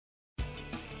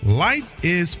Life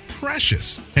is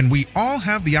precious, and we all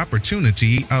have the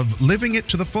opportunity of living it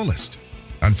to the fullest.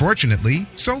 Unfortunately,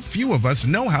 so few of us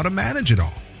know how to manage it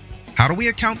all. How do we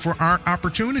account for our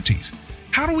opportunities?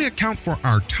 How do we account for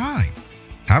our time?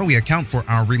 How do we account for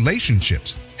our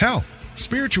relationships, health,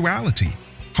 spirituality,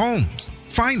 homes,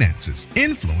 finances,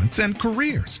 influence, and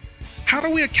careers? How do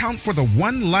we account for the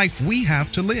one life we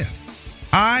have to live?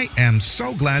 I am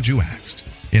so glad you asked.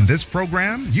 In this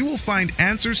program, you will find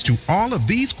answers to all of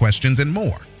these questions and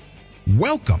more.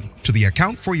 Welcome to the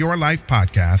Account for Your Life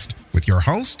podcast with your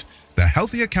host, the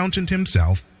healthy accountant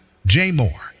himself, Jay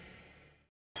Moore.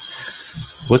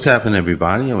 What's happening,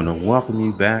 everybody? I want to welcome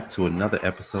you back to another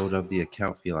episode of the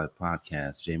Account for Your Life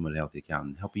podcast. Jay Moore, the healthy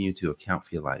accountant, helping you to account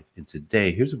for your life. And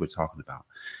today, here's what we're talking about.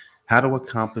 How to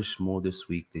accomplish more this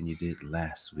week than you did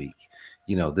last week.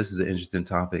 You know, this is an interesting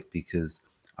topic because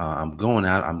I'm going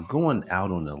out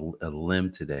on a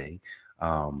limb today,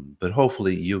 but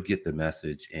hopefully you'll get the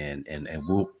message, and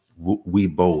we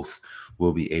both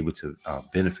will be able to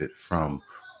benefit from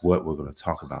what we're going to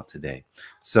talk about today.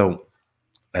 So,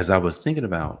 as I was thinking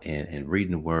about and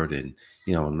reading the word, and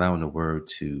allowing the word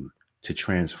to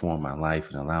transform my life,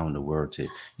 and allowing the word to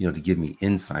to give me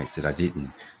insights that I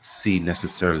didn't see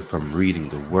necessarily from reading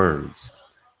the words,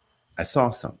 I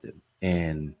saw something.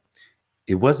 And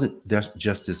it wasn't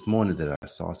just this morning that I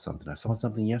saw something. I saw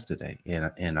something yesterday,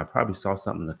 and I probably saw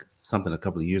something a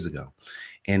couple of years ago.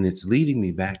 And it's leading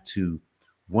me back to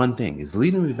one thing. It's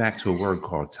leading me back to a word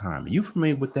called time. Are you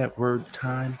familiar with that word,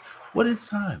 time? What is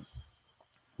time?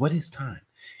 What is time?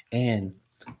 And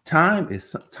time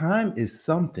is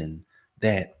something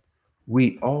that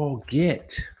we all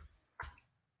get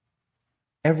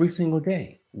every single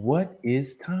day. What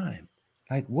is time?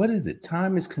 Like, what is it?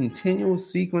 Time is continual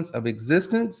sequence of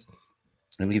existence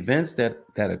and events that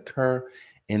occur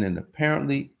in an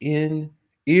apparently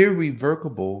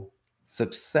irrevocable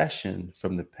succession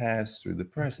from the past through the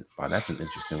present. Wow, that's an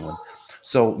interesting one.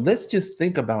 So let's just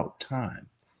think about time.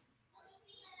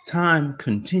 Time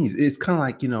continues. It's kind of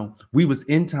like, we was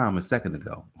in time a second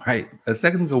ago, right? A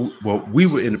second ago, well, we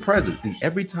were in the present. And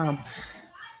every time,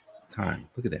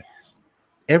 look at that.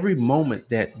 Every moment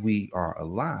that we are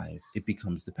alive, it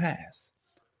becomes the past.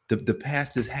 The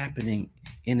past is happening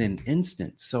in an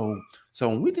instant. So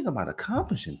when we think about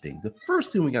accomplishing things, the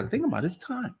first thing we got to think about is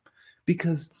time,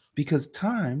 because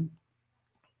time,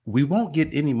 we won't get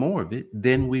any more of it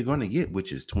than we're going to get,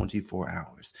 which is 24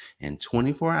 hours. And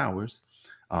 24 hours,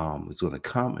 it's going to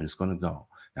come and it's going to go.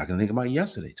 Now I can think about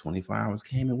yesterday. 24 hours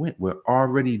came and went. We're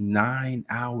already 9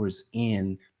 hours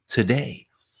in today.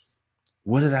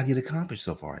 What did I get accomplished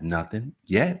so far? Nothing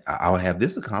yet. I'll have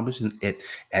this accomplished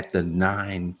at the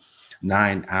 9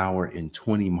 hour and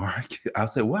 20 mark. I'll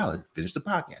say, wow, I finished the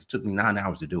podcast. It took me 9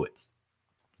 hours to do it.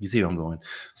 You see where I'm going?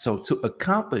 So to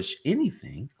accomplish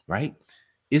anything, right,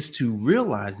 is to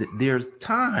realize that there's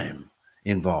time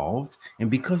involved.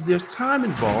 And because there's time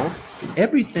involved,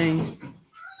 everything.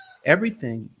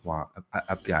 Wow,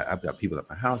 I've got people at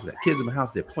my house, I've got kids in my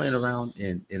house, they're playing around,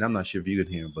 and I'm not sure if you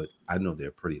can hear them, but I know they're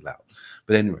pretty loud.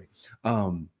 But anyway,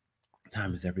 time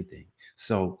is everything.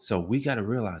 So we got to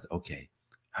realize, okay,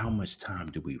 how much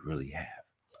time do we really have?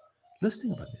 Let's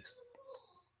think about this.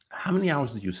 How many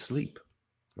hours do you sleep?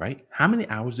 Right? How many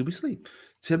hours do we sleep?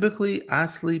 Typically, I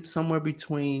sleep somewhere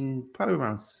between probably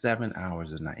around 7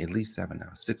 hours a night, at least 7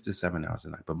 hours, 6 to 7 hours a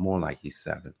night, but more likely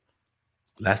 7.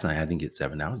 Last night I didn't get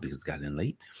 7 hours because it got in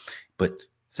late, but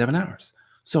 7 hours.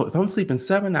 So if I'm sleeping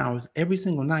 7 hours every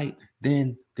single night,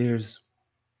 then there's,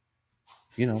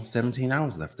 17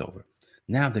 hours left over.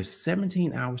 Now there's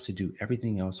 17 hours to do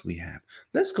everything else we have.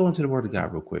 Let's go into the Word of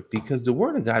God real quick, because the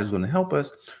Word of God is going to help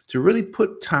us to really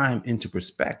put time into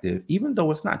perspective, even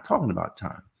though it's not talking about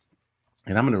time.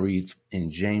 And I'm going to read in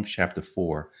James chapter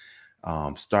 4,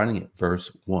 starting at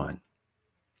verse 1.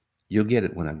 You'll get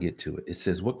it when I get to it. It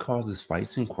says, what causes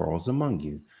fights and quarrels among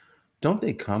you? Don't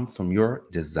they come from your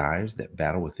desires that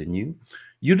battle within you?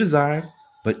 You desire,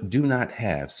 but do not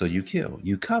have, so you kill.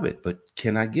 You covet, but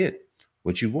cannot get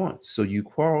what you want, so you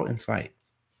quarrel and fight.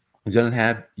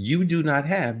 You do not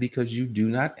have because you do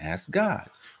not ask God.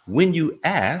 When you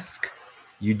ask,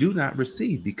 you do not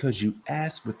receive because you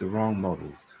ask with the wrong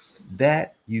motives,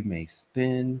 that you may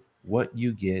spend what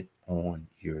you get on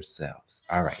yourselves.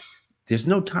 All right. There's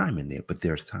no time in there, but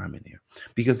there's time in there.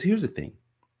 Because here's the thing.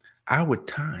 Our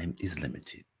time is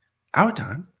limited. Our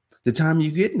time, the time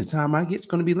you get and the time I get is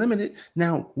going to be limited.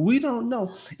 Now, we don't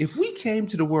know. If we came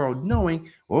to the world knowing,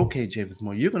 okay, James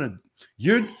Moore, you're going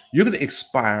to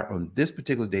expire on this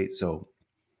particular date. So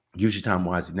Use your time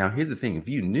wisely. Now, here's the thing. If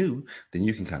you knew, then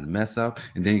you can kind of mess up.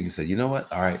 And then you can say, you know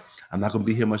what? All right, I'm not going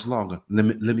to be here much longer. Let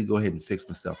me go ahead and fix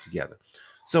myself together.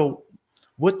 So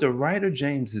what the writer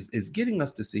James is getting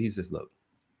us to see, he says, look,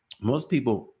 most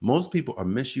people are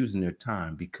misusing their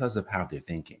time because of how they're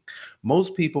thinking.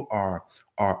 Most people are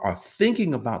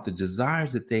thinking about the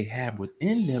desires that they have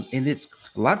within them, and it's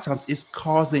a lot of times it's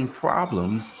causing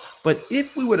problems. But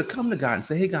if we were to come to God and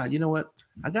say, hey God, you know what,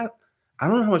 I don't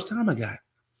know how much time I got,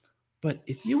 but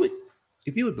if you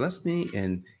would bless me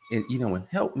and and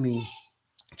help me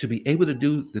to be able to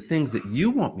do the things that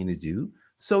you want me to do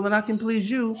so that I can please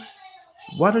you,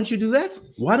 why don't you do that?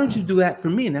 Why don't you do that for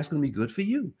me? And that's going to be good for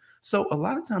you. So a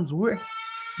lot of times we're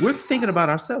thinking about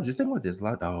ourselves. Just think about this.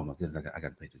 Like, oh my goodness, I got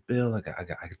to pay this bill. I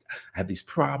have these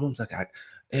problems. I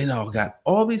got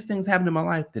all these things happening in my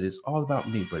life that is all about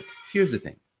me. But here's the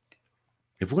thing: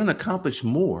 if we're going to accomplish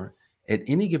more at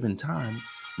any given time,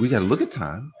 we got to look at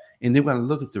time, and then we got to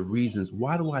look at the reasons.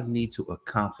 Why do I need to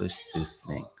accomplish this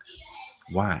thing?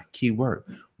 Why? Key word.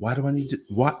 Why do I need to?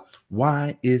 What?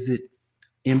 Why is it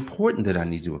important that I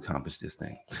need to accomplish this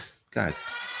thing? Guys,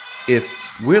 if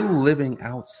we're living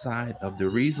outside of the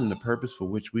reason, the purpose for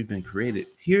which we've been created,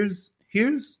 here's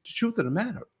the truth of the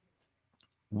matter.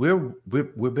 We're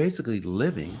basically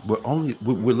living.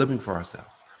 We're living for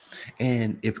ourselves.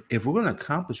 And if we're going to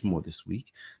accomplish more this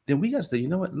week, then we got to say, you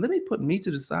know what? Let me put me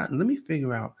to the side and let me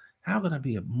figure out how can I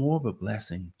be more of a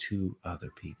blessing to other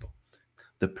people.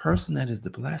 The person that is the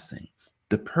blessing,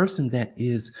 the person that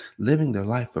is living their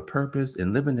life for purpose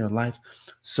and living their life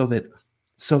so that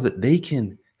they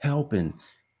can help and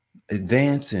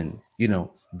advance and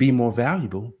be more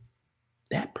valuable,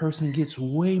 that person gets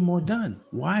way more done.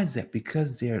 Why is that?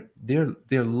 Because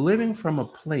they're living from a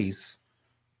place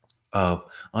of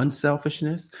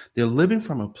unselfishness. They're living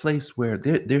from a place where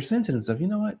they're saying to themselves, you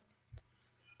know what?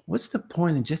 What's the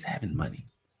point in just having money?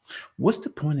 What's the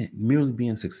point in merely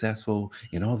being successful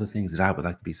in all the things that I would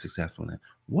like to be successful in?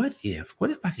 What if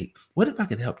I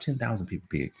could help 10,000 people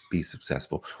be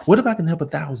successful? What if I can help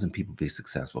 1,000 people be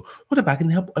successful? What if I can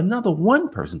help another one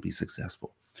person be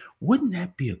successful? Wouldn't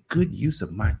that be a good use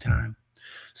of my time?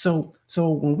 So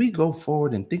when we go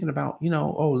forward and thinking about,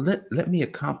 let me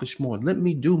accomplish more, let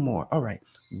me do more. All right,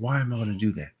 why am I going to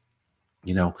do that?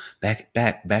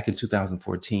 Back in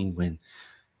 2014, when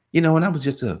I was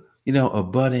just a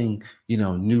budding,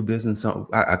 new business. So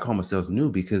I call myself new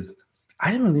because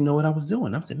I didn't really know what I was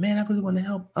doing. I said, man, I really want to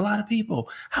help a lot of people.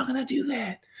 How can I do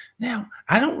that? Now,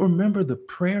 I don't remember the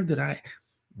prayer that I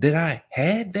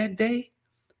had that day,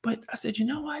 but I said, you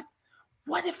know what?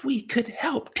 What if we could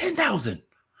help 10,000?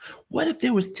 What if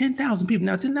there was 10,000 people?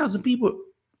 Now, 10,000 people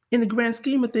in the grand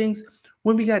scheme of things,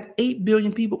 when we got 8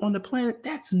 billion people on the planet,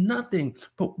 that's nothing.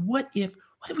 But what if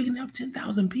we can help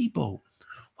 10,000 people?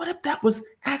 What if that was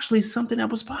actually something that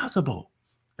was possible?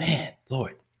 Man,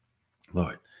 Lord,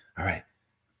 all right,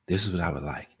 this is what I would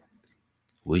like.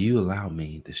 Will you allow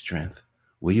me the strength?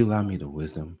 Will you allow me the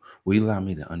wisdom? Will you allow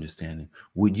me the understanding?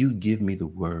 Would you give me the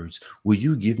words? Will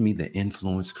you give me the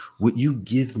influence? Would you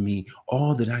give me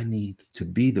all that I need to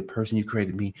be the person you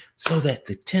created me so that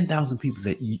the 10,000 people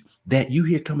that you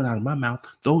hear coming out of my mouth,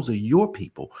 those are your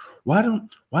people. Why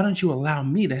don't you allow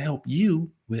me to help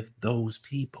you with those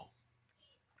people?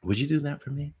 Would you do that for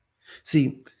me?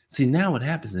 See, now what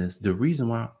happens is the reason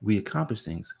why we accomplish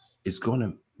things is going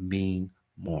to mean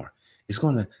more. It's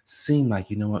going to seem like,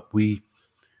 there's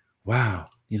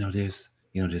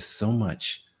so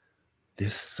much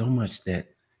that,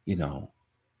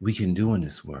 we can do in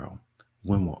this world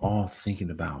when we're all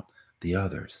thinking about the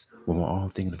others, when we're all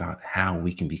thinking about how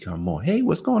we can become more. Hey,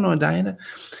 what's going on, Diana?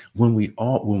 When we're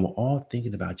all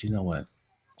thinking about,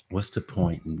 what's the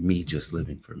point in me just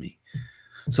living for me?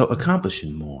 So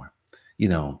accomplishing more,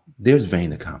 there's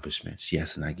vain accomplishments.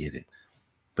 Yes, and I get it.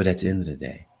 But at the end of the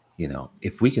day,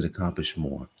 if we could accomplish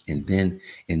more and then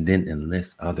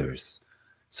enlist others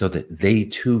so that they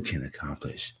too can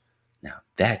accomplish. Now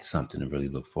that's something to really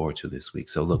look forward to this week.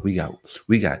 So look, we got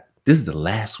this is the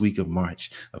last week of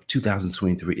March of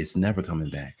 2023. It's never coming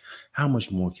back. How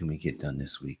much more can we get done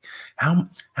this week? How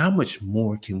much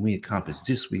more can we accomplish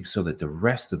this week so that the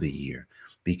rest of the year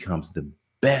becomes the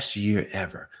best year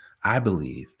ever? I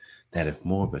believe that if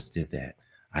more of us did that,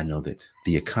 I know that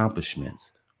the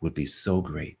accomplishments would be so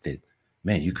great that,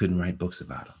 man, you couldn't write books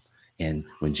about them. And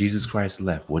when Jesus Christ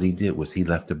left, what he did was he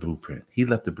left a blueprint. He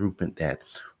left a blueprint that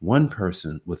one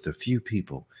person with a few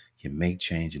people can make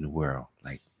change in the world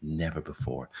like never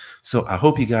before. So I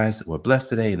hope you guys were blessed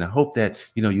today. And I hope that,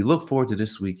 you look forward to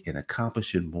this week and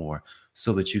accomplishing more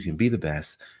so that you can be the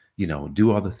best,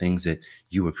 do all the things that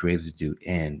you were created to do.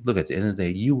 And look, at the end of the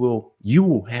day, you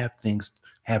will have things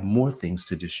have more things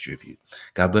to distribute.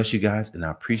 God bless you guys, and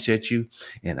I appreciate you.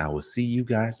 And I will see you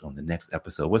guys on the next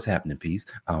episode. What's happening, Peace?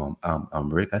 I'm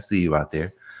Rick. I see you out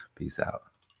there. Peace out.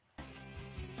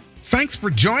 Thanks for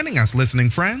joining us, listening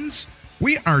friends.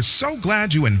 We are so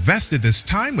glad you invested this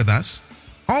time with us.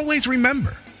 Always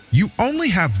remember, you only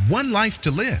have one life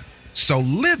to live, so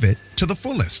live it to the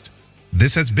fullest.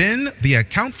 This has been the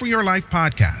Account for Your Life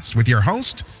podcast with your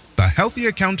host, the healthy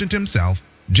accountant himself,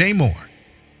 Jay Moore.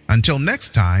 Until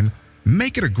next time,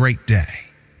 make it a great day.